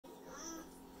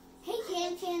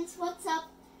Hi fans, what's up?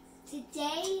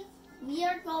 Today we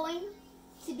are going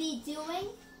to be doing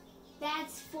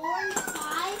bags 4 and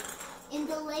 5 in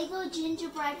the Lego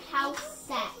Gingerbread house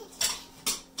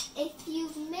set. If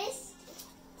you've missed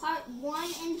part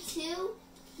 1 and 2,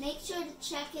 make sure to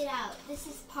check it out. This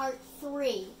is part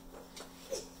 3.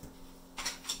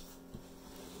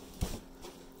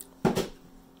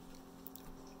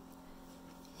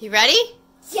 You ready?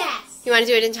 Yes! You want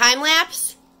to do it in time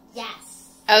lapse? Yes.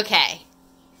 Okay.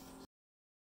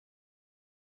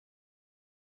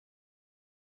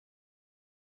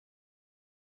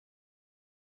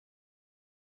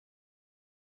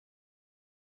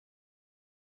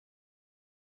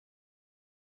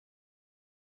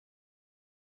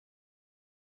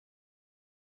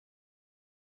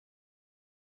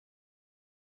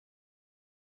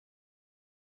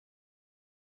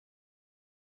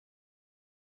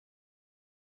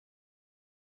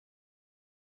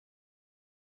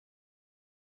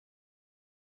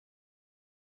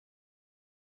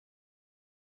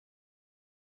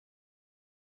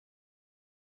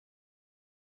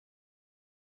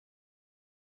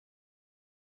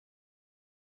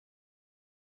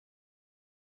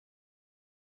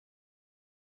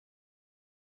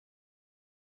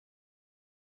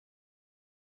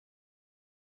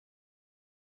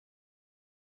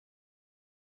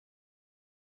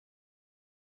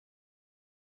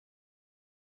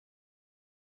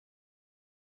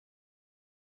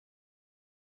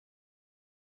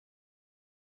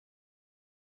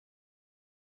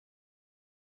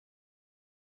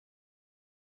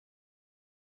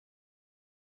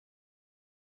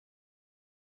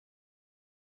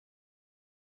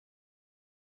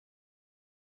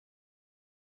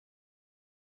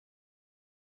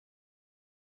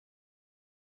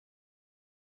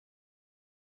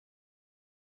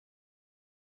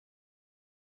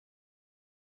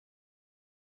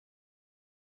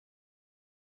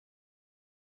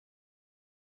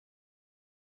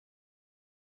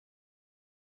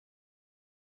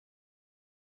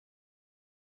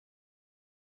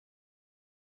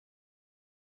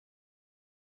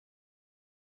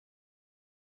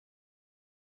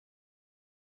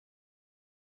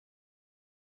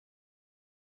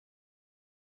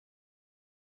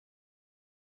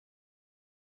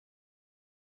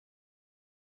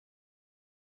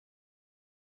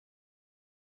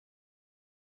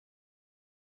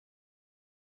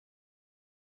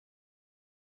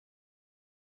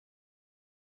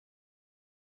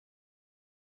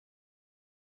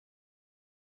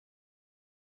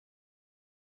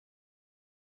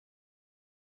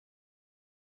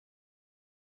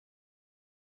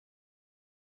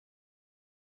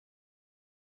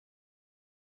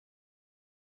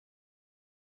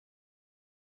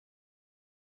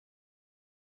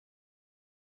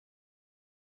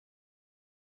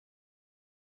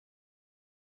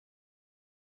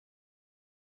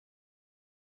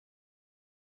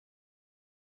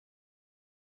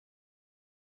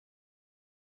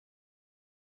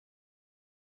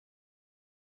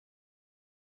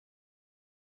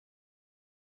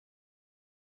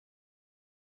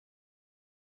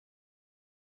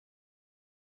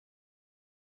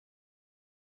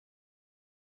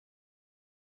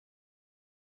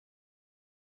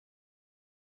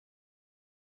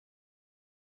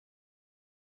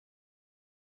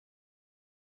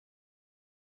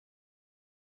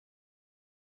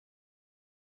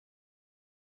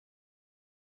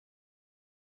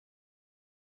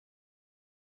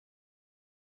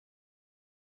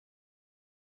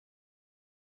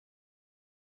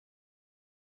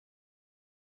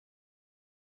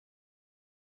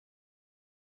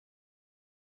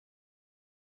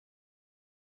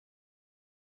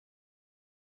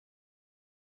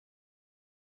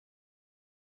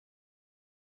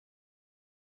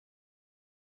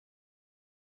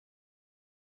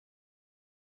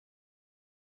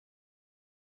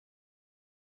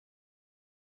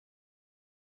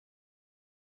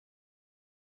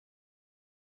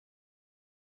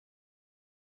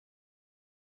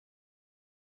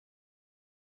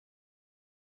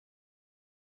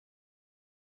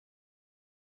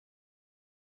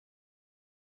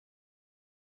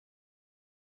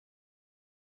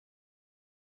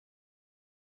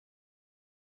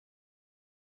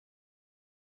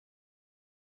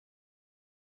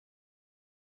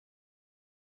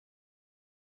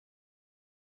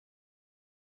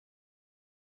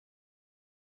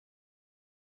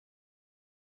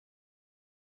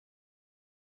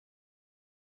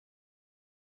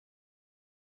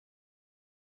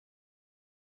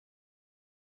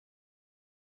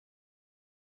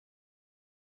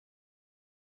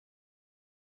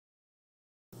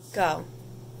 Go.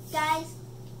 Guys,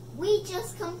 we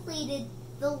just completed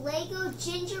the Lego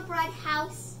Gingerbread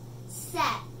house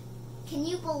set. Can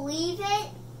you believe it?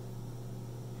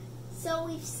 So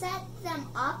we've set them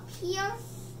up here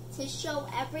to show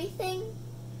everything.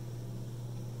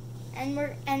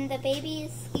 And the baby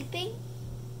is sleeping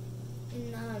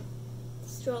in the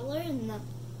stroller, and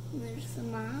there's the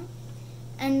mom.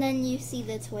 And then you see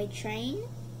the toy train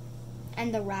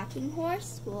and the rocking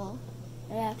horse. Well,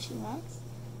 it actually rocks.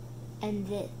 And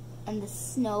the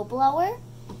snow blower.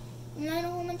 And then a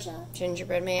whole bunch of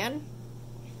Gingerbread man.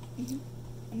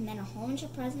 And then a whole bunch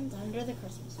of presents under the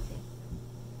Christmas tree.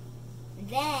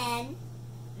 Then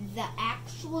the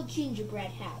actual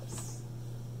gingerbread house.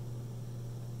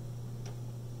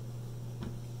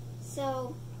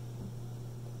 So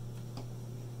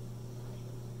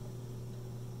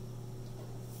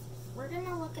we're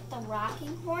gonna look at the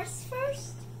rocking horse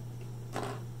first.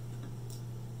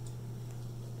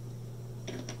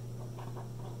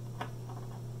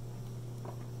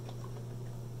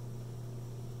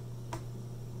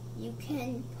 You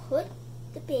can put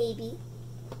the baby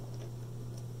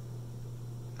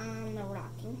on the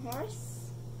rocking horse,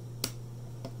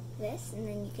 this, and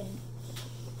then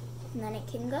it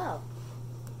can go.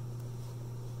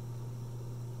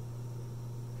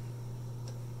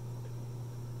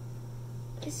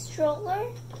 The stroller,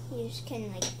 you just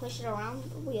can like push it around.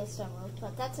 The wheels don't move,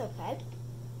 but that's okay.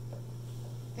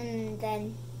 And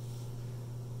then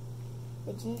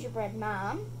the gingerbread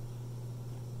mom.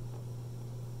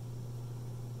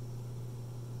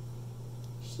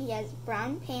 She has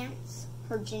brown pants,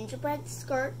 her gingerbread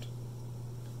skirt,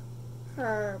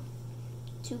 her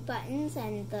 2 buttons,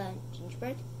 and the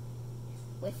gingerbread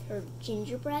with her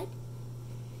gingerbread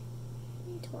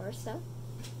torso.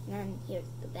 And then here's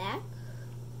the back.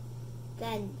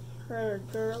 Then her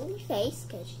girly face,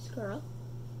 because she's a girl.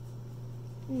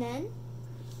 And then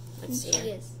she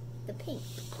is the pink.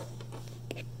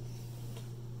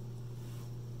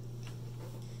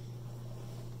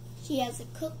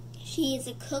 She is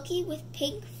a cookie with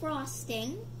pink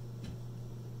frosting.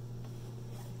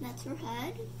 That's her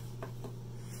head.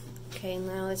 Okay,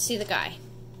 now let's see the guy.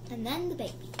 And then the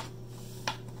baby.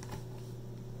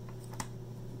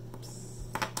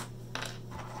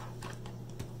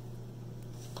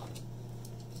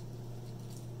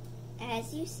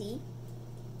 As you see,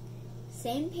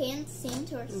 same pants, same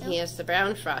torso. And he has the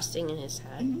brown frosting in his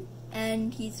head.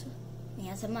 And he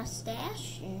has a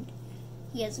mustache, and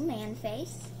he has a man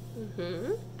face.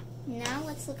 Now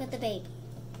let's look at the baby.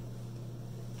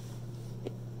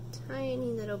 Tiny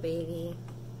little baby.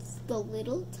 It's the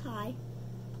little tie.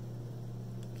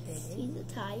 Okay. See the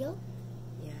tile?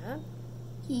 Yeah.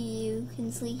 You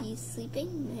can see he's sleeping,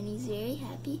 and he's very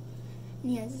happy.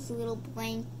 And he has his little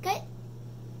blanket.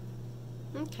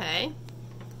 Okay.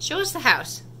 Show us the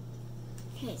house.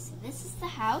 Okay, so this is the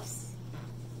house.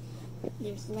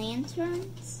 There's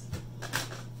lanterns,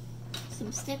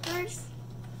 some stickers,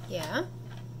 Yeah.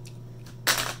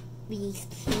 these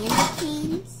candy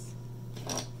canes,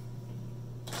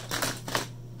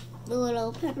 the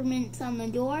little peppermints on the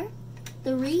door,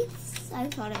 the wreaths. I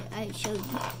thought I showed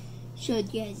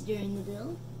you guys during the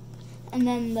build, and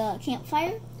then the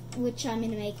campfire, which I'm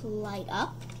gonna make light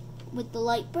up with the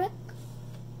light brick.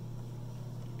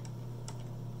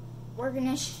 We're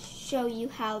gonna show you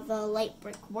how the light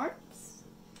brick works.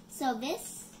 So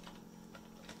this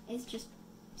is just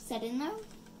set in there.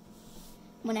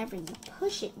 Whenever you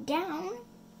push it down,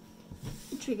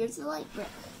 it triggers the light brick.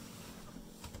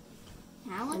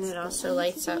 Now let's And it also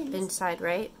lights up inside,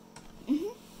 right?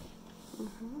 Very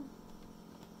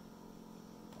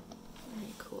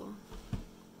cool.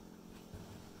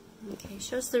 Okay,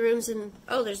 show us the rooms in.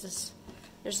 Oh, there's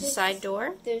a side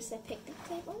door. There's a picnic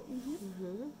table.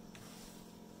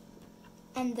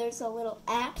 And there's a little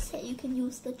axe that you can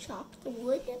use to chop the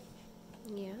wood.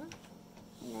 Yeah.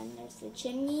 And then there's the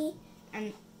chimney,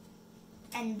 and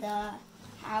the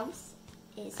house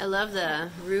is. I love the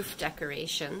roof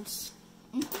decorations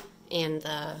and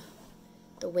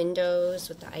the windows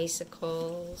with the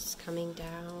icicles coming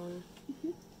down.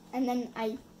 And then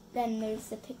there's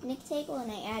the picnic table,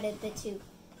 and I added the two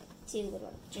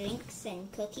little drinks and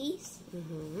cookies.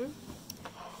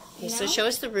 Okay, so show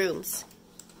us the rooms.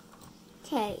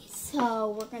 Okay,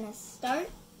 so we're gonna start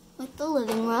with the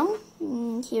living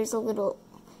room. Here's a little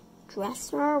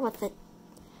dresser with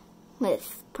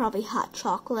probably hot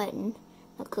chocolate and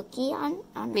a cookie on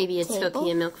Maybe the it's table. cookie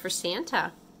and milk for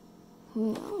Santa.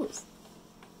 Who knows?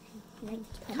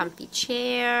 Comfy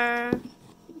chair.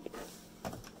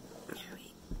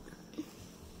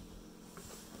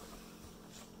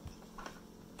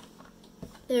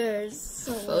 There's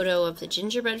a Photo of the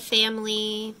gingerbread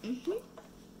family.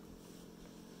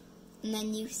 And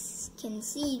then you can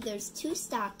see there's 2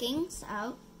 stockings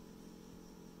out.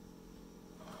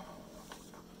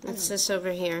 What's this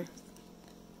over here?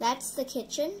 That's the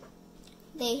kitchen.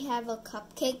 They have a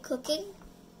cupcake cooking.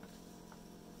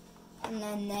 And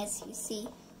then as you see,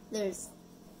 there's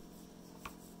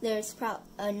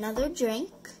another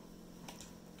drink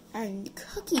and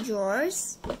cookie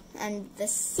drawers and the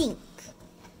sink.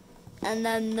 And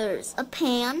then there's a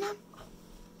pan.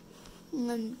 And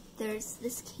then there's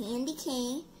this candy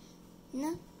cane.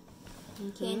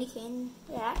 Candy cane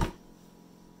rack.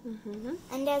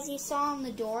 And as you saw on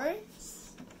the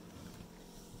doors,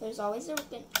 there's always a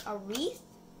wreath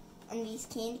and these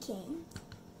candy canes.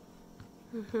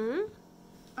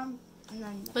 And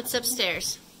then What's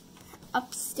upstairs?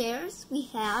 Upstairs we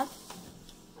have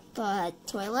the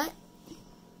toilet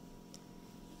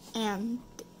and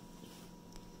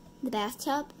the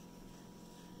bathtub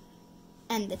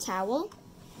and the towel.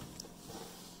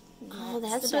 Oh,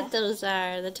 that's what those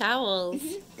are, the towels.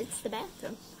 It's the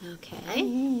bathroom. Okay.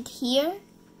 And here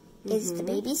is the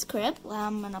baby's crib. Well,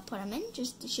 I'm going to put them in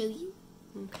just to show you.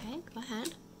 Okay, go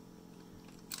ahead.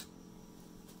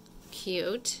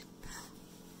 Cute.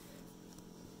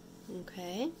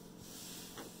 Okay.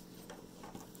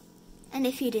 And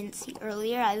if you didn't see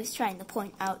earlier, I was trying to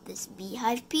point out this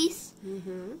beehive piece.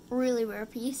 Really rare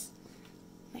piece.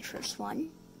 My first one.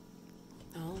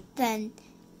 Oh. Then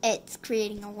it's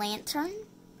creating a lantern.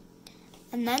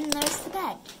 And then there's the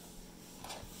bed.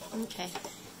 Okay.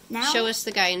 Now, Show us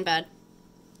the guy in bed.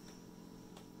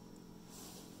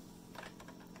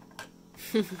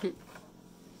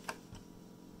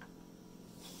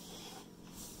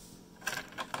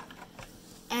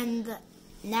 and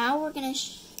now we're going to...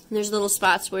 There's little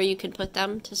spots where you can put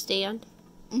them to stand.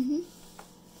 And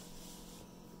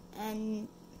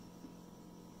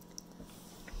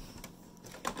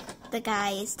the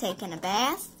guy is taking a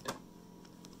bath.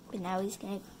 But now he's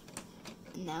going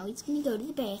to go to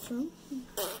the bathroom.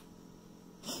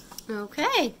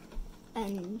 Okay.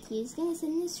 And he's going to sit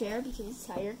in his chair because he's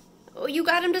tired. Oh, you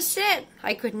got him to sit.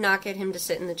 I could not get him to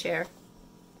sit in the chair.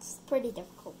 It's pretty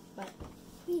difficult, but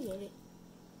we did it.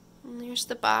 And there's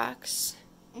the box.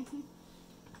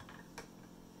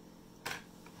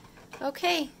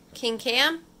 Okay, King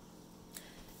Cam.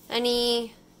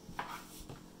 Anything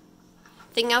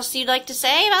else you'd like to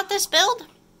say about this build?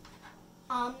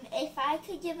 If I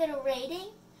could give it a rating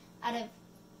out of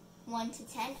 1 to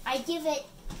 10, I'd give it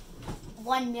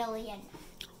 1 million.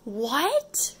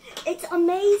 What? It's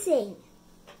amazing.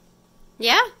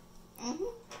 Yeah?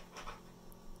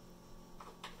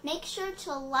 Make sure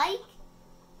to like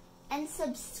and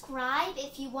subscribe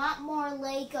if you want more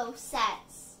Lego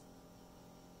sets.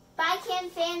 Bye, Cam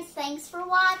fans. Thanks for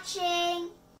watching.